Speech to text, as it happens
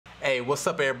Hey, what's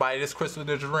up everybody? This is Chris with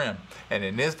Digital Rim, and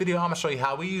in this video I'm going to show you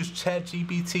how we use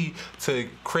ChatGPT to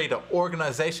create an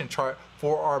organization chart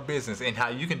for our business and how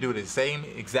you can do the same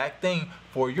exact thing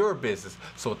for your business.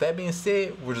 So with that being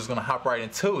said, we're just going to hop right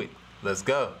into it. Let's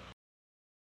go.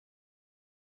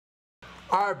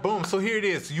 Alright, boom. So here it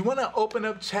is. You want to open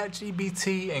up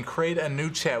ChatGPT and create a new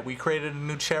chat. We created a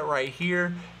new chat right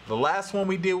here. The last one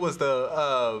we did was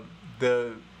the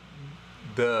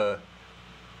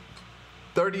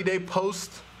 30-day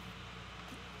post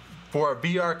for a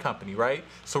VR company, right?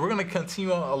 So we're going to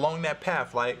continue along that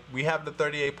path. Like we have the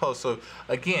 30-day post. So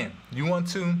again, you want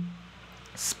to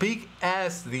speak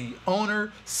as the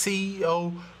owner,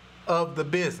 CEO of the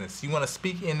business. You want to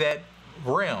speak in that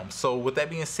realm. So with that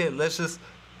being said, let's just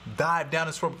dive down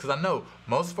this road, because I know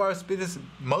most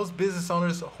business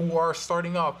owners who are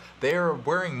starting off, they're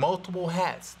wearing multiple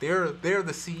hats. They're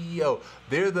the CEO,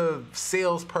 they're the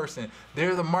salesperson,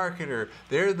 they're the marketer,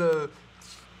 they're the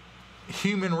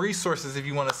human resources, if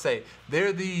you want to say,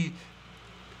 they're the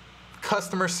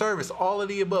customer service, all of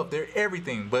the above. They're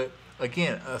everything. But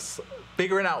again,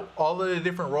 figuring out all of the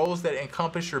different roles that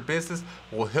encompass your business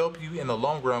will help you in the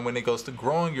long run when it goes to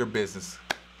growing your business.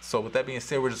 So with that being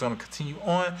said, we're just going to continue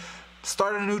on.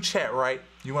 Start a new chat, right?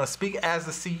 You want to speak as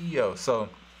the CEO. So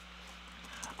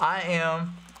I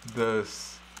am the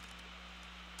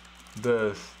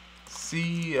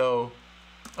CEO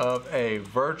of a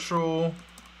virtual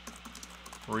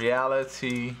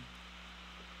reality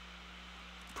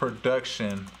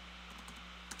production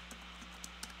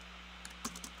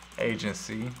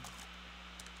agency.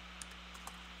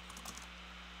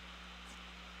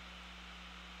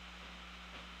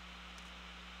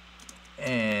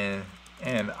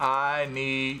 And I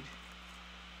need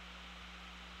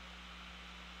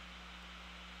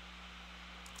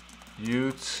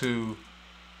you to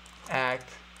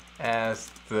act as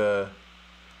the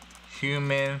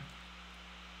human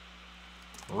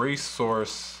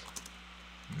resource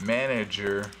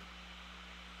manager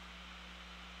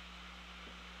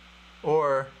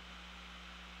or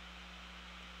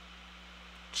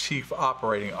chief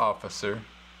operating officer.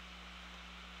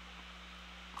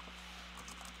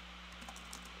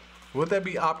 Would that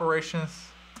be operations?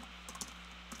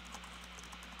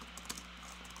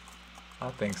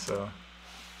 I think so.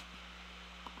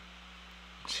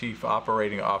 Chief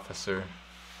operating officer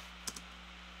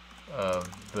of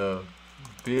the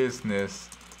business,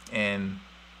 and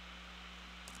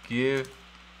give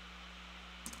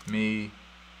me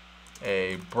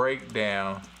a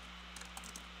breakdown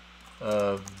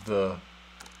of the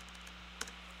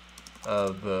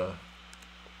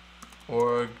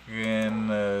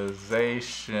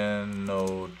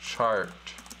organizational chart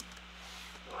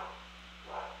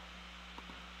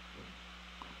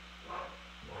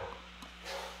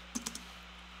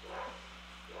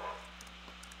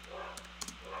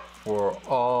for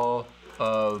all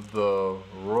of the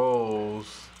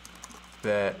roles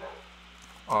that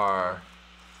are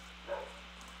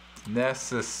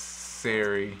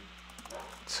necessary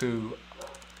to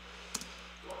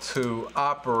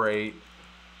operate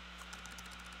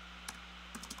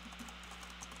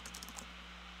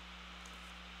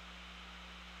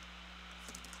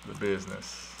the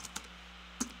business.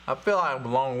 I feel like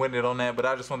I'm long-winded on that, but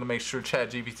I just want to make sure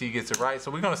ChatGPT gets it right.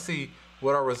 So we're going to see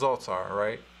what our results are,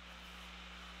 right?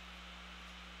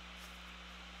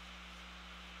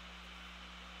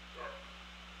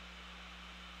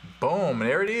 Boom,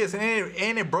 there it is.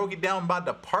 And it broke it down by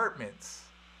departments.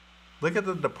 Look at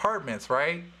the departments,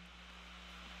 right?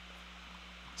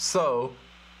 So,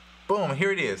 boom,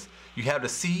 here it is. You have the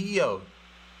CEO.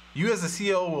 You as the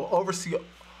CEO will oversee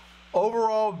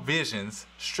overall visions,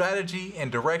 strategy,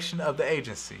 and direction of the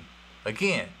agency.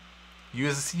 Again, you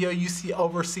as the CEO, you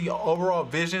oversee overall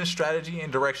vision, strategy,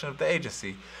 and direction of the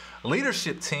agency.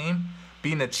 Leadership team,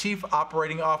 being the chief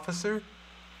operating officer,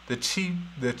 the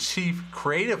chief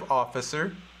creative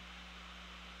officer,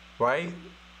 right?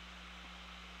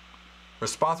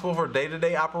 Responsible for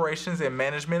day-to-day operations and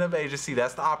management of agency,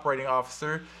 that's the operating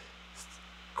officer.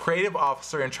 Creative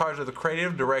officer, in charge of the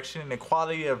creative direction and the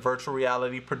quality of virtual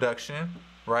reality production,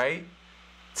 right?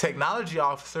 Technology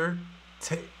officer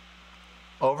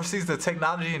oversees the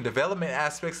technology and development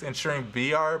aspects, ensuring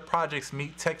VR projects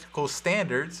meet technical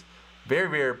standards. Very,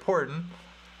 very important.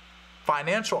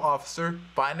 Financial officer,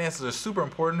 finances are super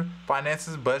important.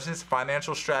 Finances, budgets,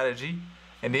 financial strategy.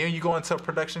 And then you go into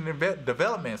production and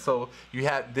development. So you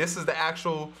have, these are the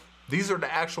actual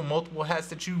multiple hats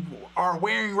that you are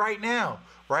wearing right now,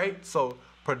 right? So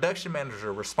production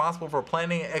manager, responsible for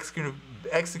planning and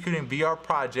executing VR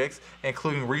projects,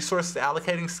 including resources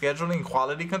allocating, scheduling, and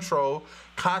quality control.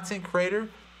 Content creator,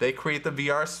 they create the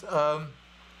VR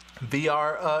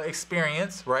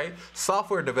experience, right?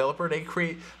 Software developer,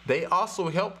 they also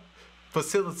help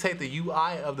facilitate the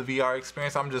UI of the VR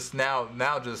experience. I'm just now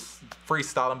just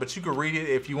freestyling, but you can read it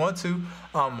if you want to.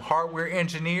 Hardware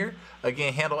engineer,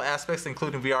 again, handle aspects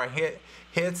including VR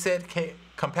headset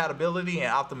compatibility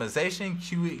and optimization.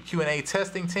 Q&A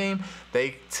testing team,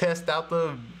 they test out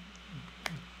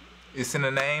it's in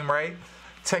the name, right?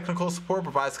 Technical support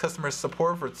provides customer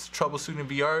support for troubleshooting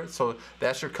VR. So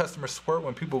that's your customer support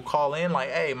when people call in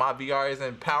like, hey, my VR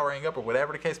isn't powering up or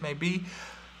whatever the case may be.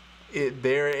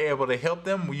 They're able to help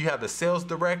them. You have the sales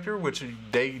director, which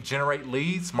they generate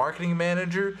leads, marketing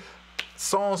manager,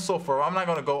 so on and so forth. I'm not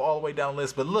going to go all the way down the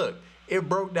list, but look, it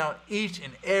broke down each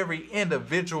and every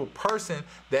individual person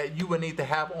that you would need to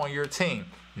have on your team.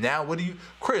 Now,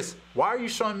 Chris, why are you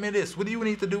showing me this? What do you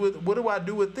need to do what do I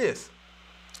do with this?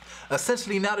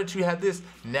 Essentially, now that you have this,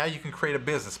 now you can create a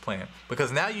business plan, because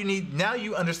now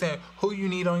you understand who you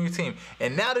need on your team.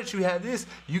 And now that you have this,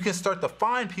 you can start to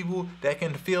find people that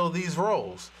can fill these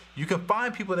roles. You can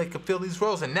find people that can fill these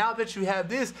roles. And now that you have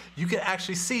this, you can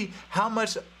actually see how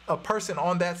much a person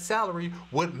on that salary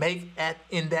would make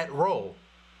in that role.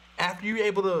 After you're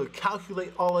able to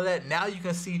calculate all of that, now you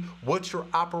can see what your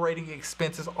operating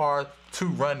expenses are to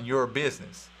run your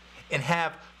business, and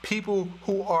have people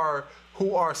who are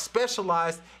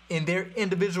specialized in their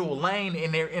individual lane,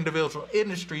 in their individual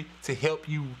industry, to help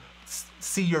you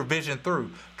see your vision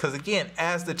through. Because again,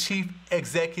 as the chief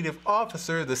executive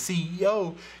officer, the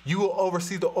CEO, you will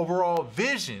oversee the overall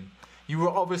vision. You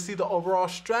will oversee the overall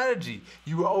strategy.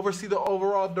 You will oversee the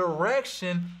overall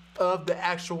direction of the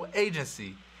actual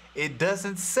agency. It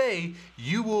doesn't say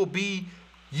you will be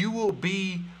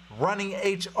running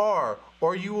HR,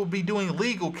 or you will be doing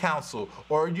legal counsel,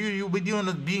 or you'll be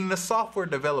being the software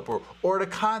developer or the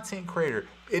content creator.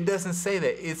 It doesn't say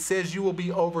that. It says you will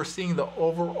be overseeing the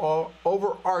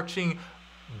overarching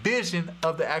vision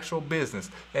of the actual business.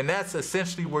 And that's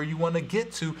essentially where you want to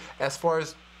get to, as far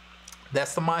as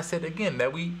that's the mindset, again,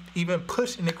 that we even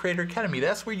push in the Creator Academy.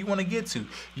 That's where you want to get to.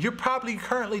 You're probably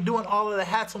currently doing all of the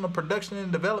hats on the production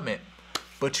and development,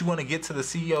 but you want to get to the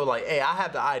CEO like, hey, I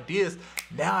have the ideas.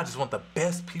 Now I just want the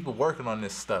best people working on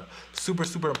this stuff. Super,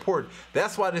 super important.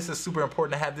 That's why this is super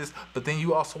important to have this, but then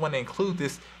you also want to include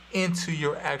this into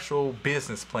your actual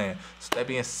business plan. So that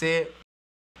being said,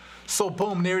 so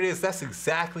boom, there it is. That's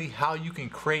exactly how you can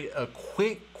create a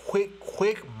quick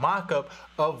mock-up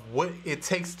of what it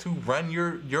takes to run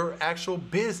your actual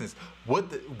business.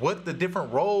 What the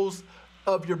different roles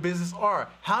of your business are.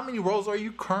 How many roles are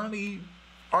you currently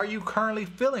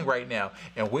filling right now,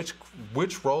 and which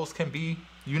roles can be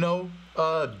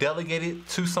delegated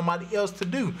to somebody else to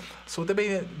do. So with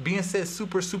that being said,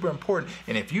 super important.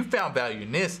 And if you found value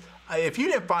in this, if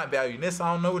you didn't find value in this,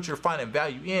 I don't know what you're finding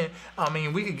value in. I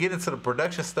mean, we could get into the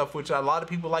production stuff, which a lot of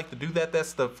people like to do that.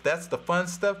 That's the fun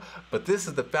stuff. But this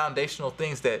is the foundational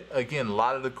things that, again, a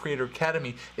lot of the Creator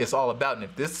Academy is all about. And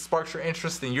if this sparks your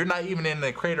interest and you're not even in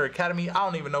the Creator Academy, I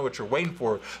don't even know what you're waiting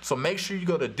for. So make sure you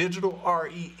go to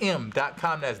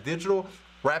digitalrem.com. That's digital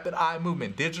rapid eye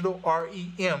movement,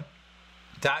 digitalrem.com,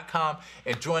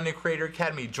 and join the Creator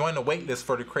Academy. Join the waitlist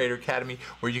for the Creator Academy,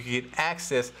 where you can get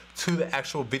access to the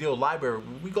actual video library.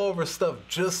 We go over stuff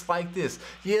just like this.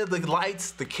 Yeah, the lights,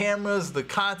 the cameras, the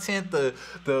content, the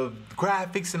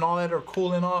graphics and all that are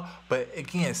cool and all, but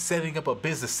again, setting up a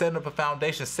business, setting up a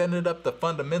foundation, setting up the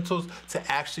fundamentals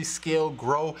to actually scale,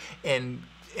 grow, and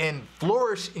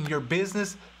flourish in your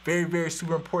business. Very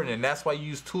super important. And that's why you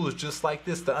use tools just like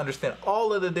this to understand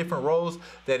all of the different roles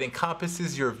that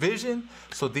encompasses your vision.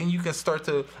 So then you can start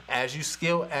to, as you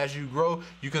scale, as you grow,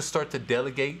 you can start to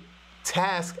delegate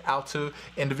tasks out to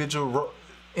individual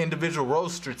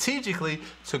roles strategically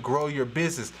to grow your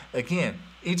business. Again,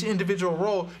 each individual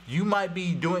role, you might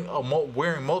be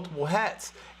wearing multiple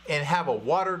hats and have a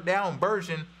watered down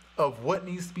version of what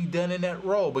needs to be done in that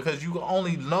role, because you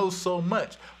only know so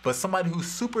much. But somebody who's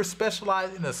super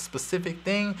specialized in a specific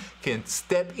thing can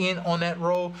step in on that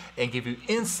role and give you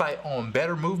insight on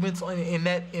better movements in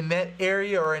that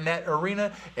area or in that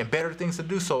arena, and better things to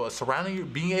do. So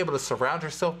being able to surround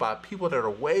yourself by people that are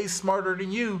way smarter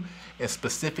than you in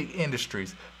specific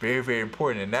industries, very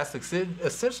important. And that's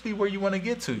essentially where you want to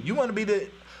get to. You want to be the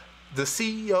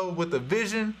CEO with the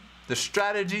vision, the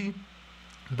strategy,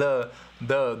 the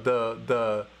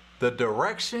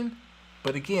direction,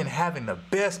 but again, having the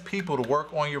best people to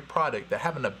work on your product,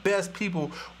 having the best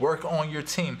people work on your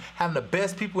team, having the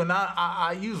best people, and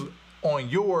I use on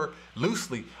your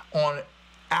loosely, on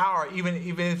our, even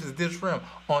if it's this realm,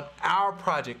 on our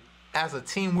project, as a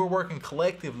team, we're working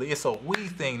collectively. It's a we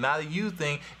thing, not a you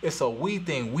thing. It's a we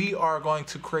thing. We are going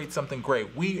to create something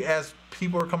great. We, as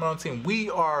people are coming on the team, we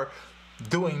are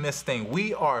doing this thing.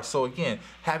 We are. So again,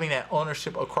 having that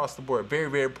ownership across the board, very,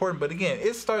 very important. But again,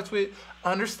 it starts with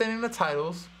understanding the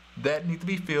titles that need to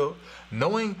be filled,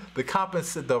 knowing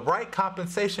the right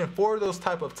compensation for those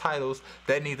type of titles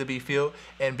that need to be filled,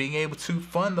 and being able to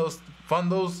fund those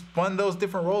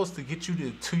different roles to get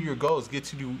you to your goals,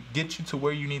 get you to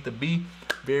where you need to be.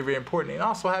 Very, very important. And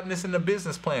also having this in the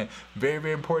business plan, very,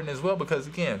 very important as well, because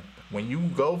again, when you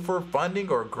go for funding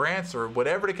or grants or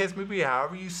whatever the case may be,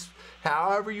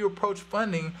 however you approach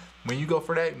funding, when you go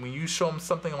for that, when you show them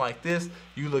something like this,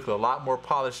 you look a lot more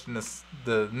polished than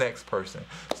the next person.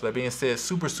 So that being said,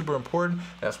 super, super important.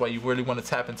 That's why you really want to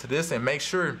tap into this, and make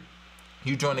sure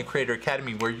you join the Creator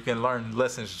Academy, where you can learn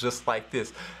lessons just like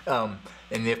this. And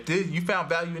if you found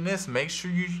value in this, make sure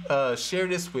you share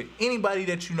this with anybody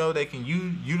that you know that can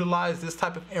utilize this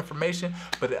type of information.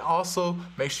 But also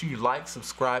make sure you like,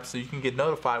 subscribe, so you can get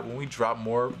notified when we drop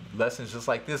more lessons just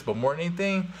like this. But more than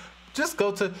anything, just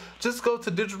go to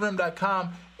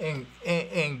digitalrim.com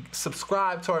and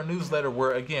subscribe to our newsletter,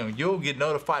 where again you'll get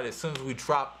notified as soon as we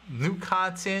drop new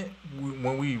content,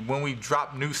 when we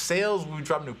drop new sales, when we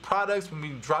drop new products, when we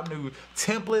drop new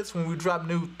templates, when we drop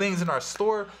new things in our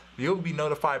store. You'll be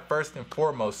notified first and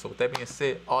foremost. So with that being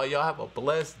said, all y'all have a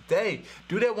blessed day.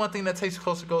 Do that one thing that takes you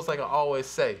closer to goals, like I always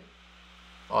say.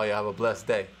 All y'all have a blessed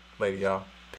day. Later, y'all.